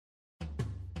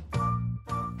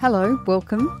Hello,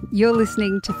 welcome. You're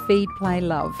listening to Feed, Play,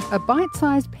 Love, a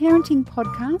bite-sized parenting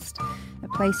podcast, a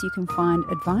place you can find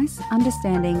advice,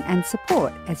 understanding and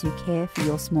support as you care for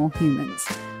your small humans.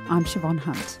 I'm Siobhan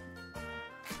Hunt.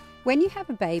 When you have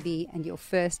a baby and your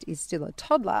first is still a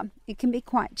toddler, it can be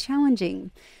quite challenging.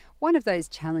 One of those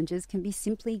challenges can be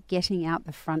simply getting out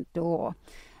the front door.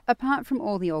 Apart from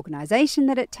all the organisation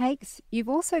that it takes, you've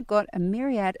also got a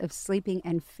myriad of sleeping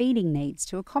and feeding needs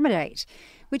to accommodate,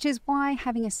 which is why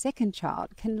having a second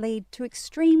child can lead to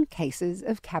extreme cases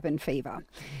of cabin fever.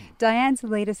 Diane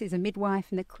Zalitis is a midwife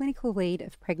and the clinical lead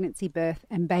of Pregnancy, Birth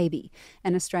and Baby,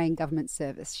 an Australian government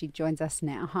service. She joins us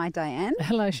now. Hi, Diane.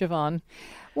 Hello, Siobhan.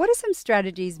 What are some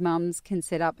strategies mums can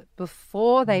set up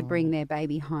before they bring their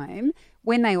baby home,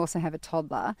 when they also have a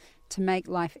toddler, to make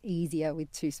life easier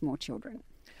with two small children?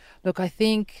 Look, I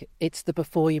think it's the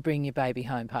before you bring your baby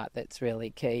home part that's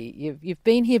really key. You've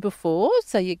been here before,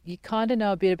 so you kind of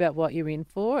know a bit about what you're in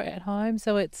for at home.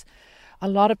 So it's a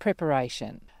lot of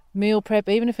preparation. Meal prep,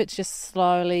 even if it's just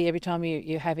slowly, every time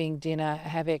you're having dinner,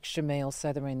 have extra meals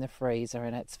so they're in the freezer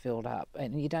and it's filled up.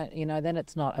 And you don't, then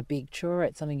it's not a big chore,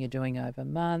 it's something you're doing over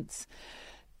months.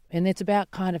 And it's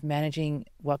about kind of managing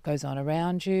what goes on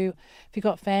around you. If you've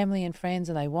got family and friends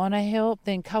and they want to help,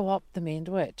 then co-opt them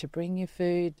into it, to bring you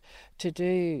food, to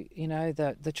do,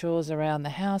 the chores around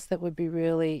the house that would be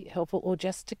really helpful, or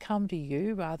just to come to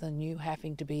you rather than you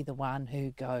having to be the one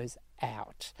who goes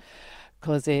out.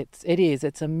 Because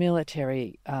it's a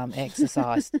military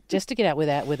exercise just to get out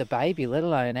with a baby, let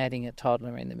alone adding a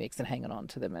toddler in the mix and hanging on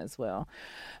to them as well.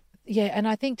 Yeah, and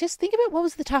I think just think about what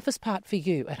was the toughest part for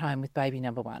you at home with baby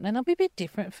number one. And it'll be a bit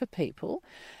different for people.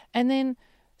 And then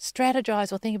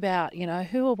strategize or think about,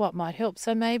 who or what might help.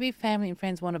 So maybe family and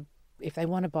friends if they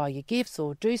want to buy you gifts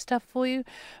or do stuff for you,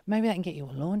 maybe they can get you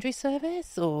a laundry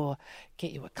service or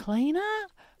get you a cleaner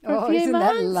for a few isn't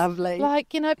months. That lovely?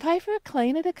 Pay for a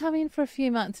cleaner to come in for a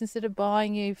few months instead of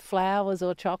buying you flowers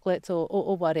or chocolates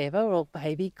or whatever, or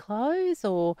baby clothes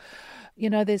or,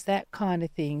 there's that kind of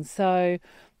thing. So,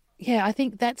 yeah, I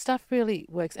think that stuff really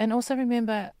works. And also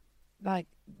remember,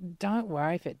 don't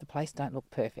worry if the place don't look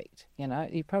perfect.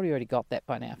 You probably already got that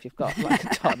by now if you've got a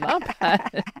toddler.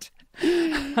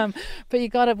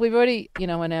 But we've already, in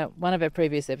one of our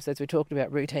previous episodes, we talked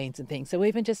about routines and things. So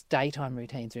even just daytime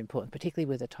routines are important, particularly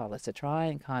with a toddler. So try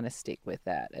and kind of stick with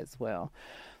that as well.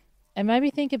 And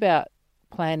maybe think about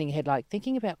planning ahead,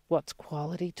 thinking about what's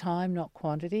quality time, not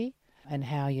quantity, and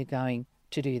how you're going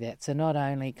to do that. So not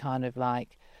only kind of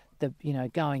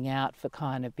going out for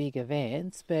kind of big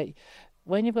events, but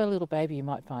when you've got a little baby, you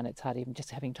might find it's hard even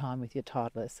just having time with your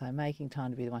toddler. So making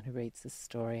time to be the one who reads the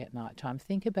story at night time.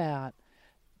 Think about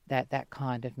that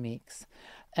kind of mix.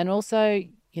 And also,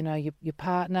 your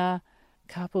partner,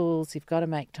 couples, you've got to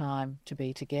make time to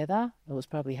be together. It was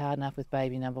probably hard enough with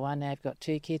baby number one. Now you've got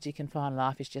two kids. You can find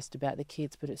life is just about the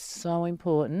kids, but it's so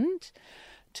important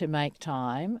to make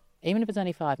time, even if it's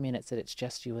only 5 minutes, that it's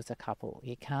just you as a couple.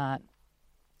 You can't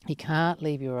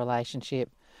leave your relationship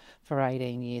for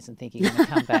 18 years and think you're going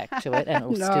to come back to it and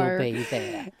it'll still be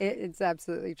there. It's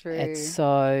absolutely true. It's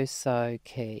so, so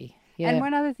key. Yeah. And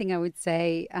one other thing I would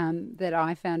say that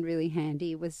I found really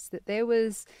handy was that there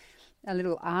was a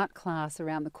little art class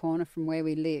around the corner from where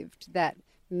we lived that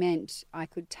meant I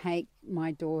could take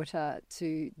my daughter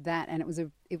to that, and it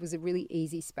was a really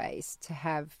easy space to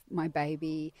have my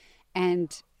baby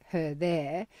and her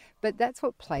there. But that's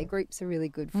what playgroups are really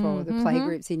good for. The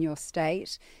playgroups in your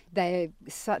state, they're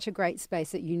such a great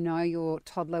space that your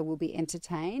toddler will be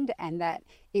entertained and that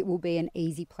it will be an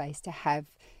easy place to have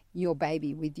your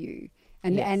baby with you.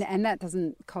 And yes. and that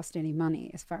doesn't cost any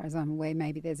money as far as I'm aware.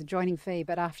 Maybe there's a joining fee,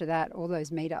 but after that all those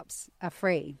meetups are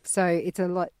free. So it's a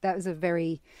lot. That was a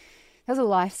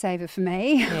lifesaver for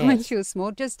me when she was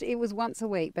small. It was once a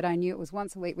week, but I knew it was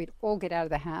once a week we'd all get out of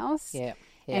the house. Yeah.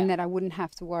 And that I wouldn't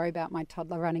have to worry about my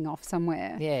toddler running off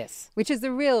somewhere. Yes. Which is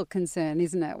the real concern,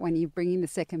 isn't it? When you're bringing the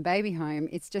second baby home,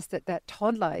 it's just that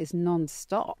toddler is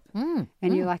non-stop.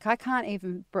 You're like, I can't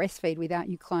even breastfeed without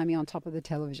you climbing on top of the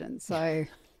television. So,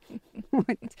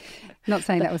 not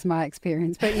saying that was my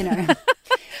experience, but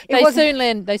They soon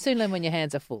learn when your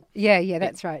hands are full. Yeah,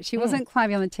 that's right. She wasn't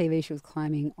climbing on the TV, she was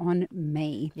climbing on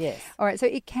me. Yes. All right, so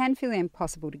it can feel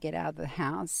impossible to get out of the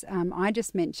house. I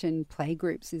just mentioned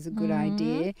playgroups is a good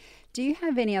idea. Do you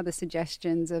have any other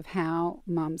suggestions of how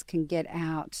mums can get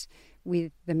out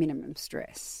with the minimum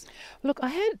stress? Look, I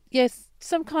had,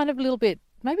 some kind of little bit,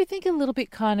 maybe think a little bit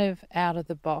kind of out of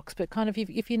the box, but kind of if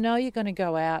you're going to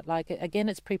go out, again,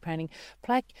 it's pre-planning.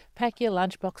 Pack your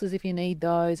lunch boxes if you need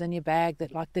those and your bag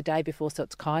that the day before so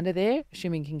it's kind of there,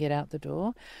 assuming you can get out the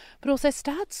door. But also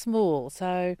start small.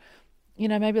 So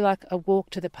maybe like a walk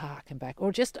to the park and back,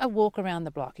 or just a walk around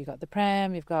the block. You've got the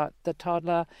pram, you've got the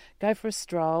toddler, go for a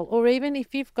stroll. Or even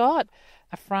if you've got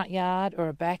a front yard or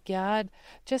a backyard,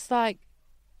 just like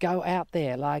go out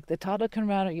there. Like the toddler can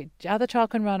run, your other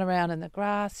child can run around in the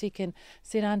grass. You can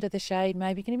sit under the shade.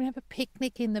 Maybe you can even have a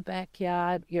picnic in the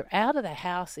backyard. You're out of the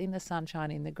house in the sunshine,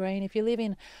 in the green. If you live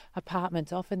in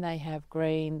apartments, often they have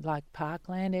green, like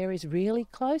parkland areas really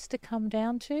close to come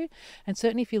down to. And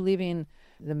certainly if you live in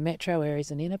the metro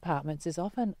areas and in apartments, there's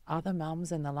often other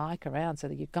mums and the like around, so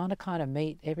that you're going to kind of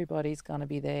meet, everybody's going to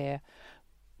be there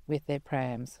with their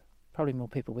prams. Probably more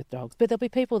people with dogs, but there'll be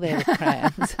people there with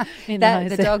prams.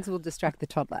 The dogs will distract the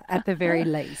toddler at the very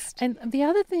least. And the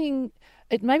other thing,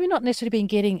 it maybe not necessarily been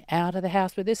getting out of the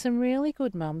house, but there's some really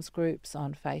good mums groups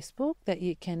on Facebook that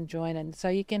you can join, and so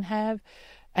you can have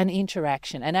an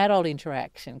interaction, an adult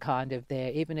interaction kind of there,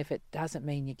 even if it doesn't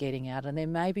mean you're getting out. And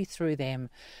then maybe through them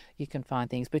you can find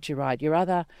things. But you're right,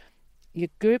 your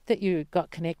group that you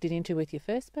got connected into with your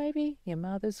first baby, your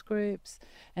mother's groups,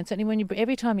 and certainly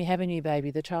every time you have a new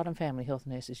baby, the child and family health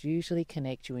nurses usually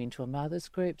connect you into a mother's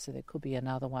group, so there could be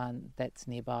another one that's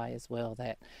nearby as well,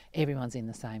 that everyone's in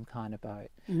the same kind of boat.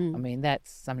 Mm-hmm. I mean,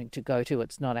 that's something to go to.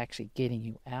 It's not actually getting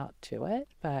you out to it,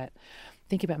 but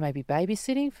think about maybe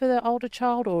babysitting for the older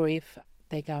child, or if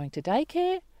they're going to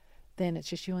daycare, then it's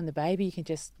just you and the baby. You can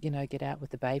just, get out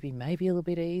with the baby, maybe a little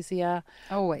bit easier.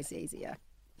 Always easier.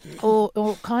 Or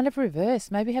kind of reverse.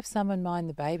 Maybe have someone mind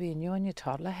the baby and you and your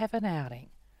toddler have an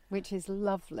outing. Which is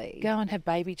lovely. Go and have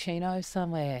baby chinos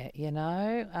somewhere,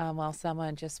 while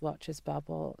someone just watches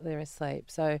Bubble, they're asleep.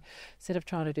 So instead of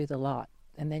trying to do the lot,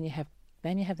 and then you have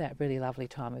that really lovely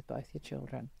time with both your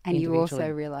children. And you also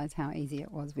realise how easy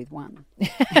it was with one.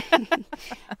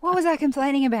 What was I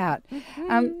complaining about?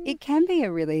 It can be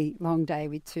a really long day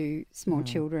with two small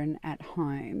children at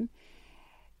home.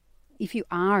 If you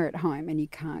are at home and you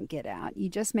can't get out, you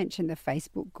just mentioned the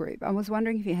Facebook group. I was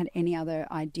wondering if you had any other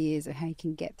ideas of how you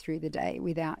can get through the day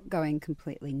without going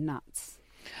completely nuts.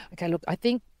 Okay, look, I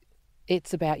think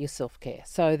it's about your self-care.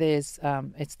 So there's,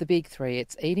 it's the big three.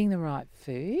 It's eating the right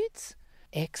foods,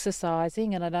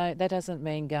 exercising, and that doesn't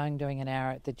mean doing an hour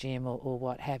at the gym or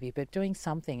what have you, but doing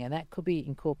something, and that could be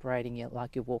incorporating your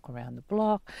walk around the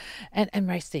block, and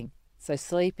resting. So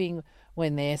sleeping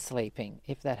when they're sleeping,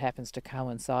 if that happens to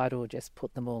coincide, or just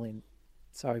put them all in.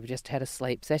 Sorry, we just had a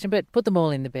sleep session, but put them all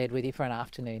in the bed with you for an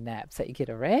afternoon nap so you get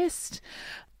a rest.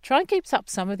 Try and keep up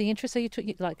some of the interests. So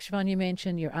like Siobhan, you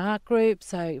mentioned your art group,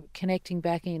 so connecting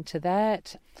back into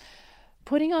that.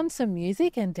 Putting on some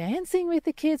music and dancing with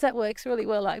the kids, that works really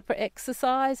well, like for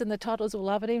exercise, and the toddlers will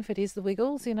love it if it is the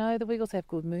Wiggles. The Wiggles have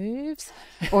good moves.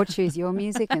 Or choose your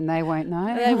music and they won't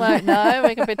know. They won't know.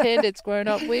 We can pretend it's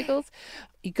grown-up Wiggles.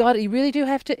 You really do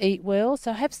have to eat well,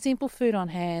 so have simple food on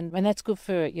hand, and that's good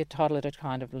for your toddler to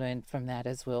kind of learn from that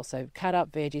as well. So cut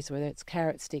up veggies, whether it's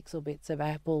carrot sticks or bits of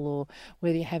apple, or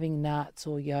whether you're having nuts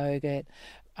or yogurt,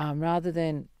 rather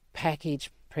than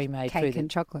packaged pre-made cake food.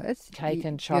 And chocolate. Cake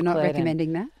and chocolate. You're not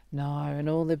recommending that? No, and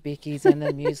all the bickies and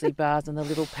the muesli bars and the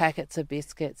little packets of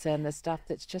biscuits and the stuff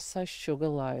that's just so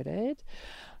sugar-loaded.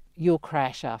 You'll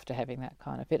crash after having that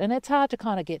kind of food. And it's hard to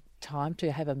kind of get time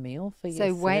to have a meal for yourself.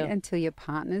 So wait until your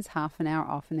partner's half an hour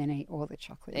off and then eat all the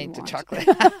chocolate you want. Eat the chocolate.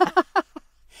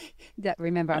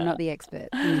 Remember, I'm not the expert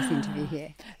in this interview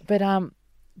here.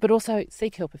 But also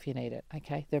seek help if you need it.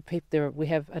 Okay, we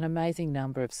have an amazing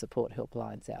number of support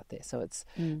helplines out there. So it's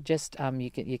just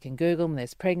you can Google them.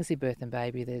 There's pregnancy, birth and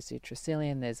baby. There's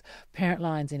Utracillion. There's parent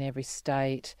lines in every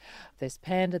state. There's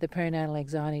PANDA, the perinatal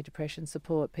anxiety depression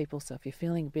support people. So if you're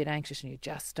feeling a bit anxious and you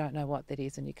just don't know what that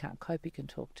is and you can't cope, you can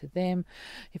talk to them.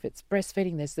 If it's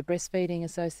breastfeeding, there's the Breastfeeding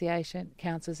Association.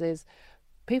 Counsellors, there's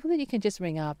people that you can just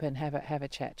ring up and have a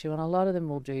chat to, and a lot of them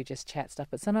will do just chat stuff.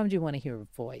 But sometimes you want to hear a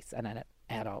voice, and an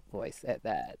adult voice at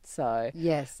that. So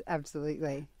yes,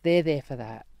 absolutely, they're there for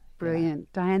that. Brilliant.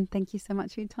 Yeah. Diane, thank you so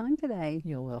much for your time today.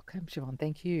 You're welcome, Siobhan.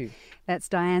 Thank you. That's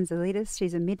Diane Zalitis.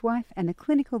 She's a midwife and a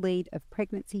clinical lead of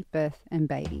pregnancy, birth and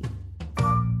baby.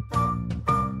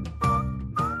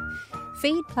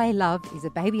 Feed, Play, Love is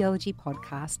a babyology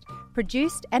podcast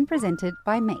produced and presented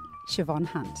by me, Siobhan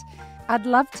Hunt. I'd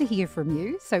love to hear from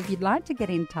you, so if you'd like to get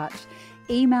in touch,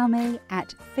 email me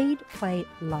at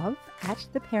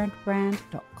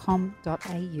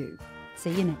feedplaylove@theparentbrand.com.au.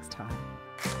 See you next time.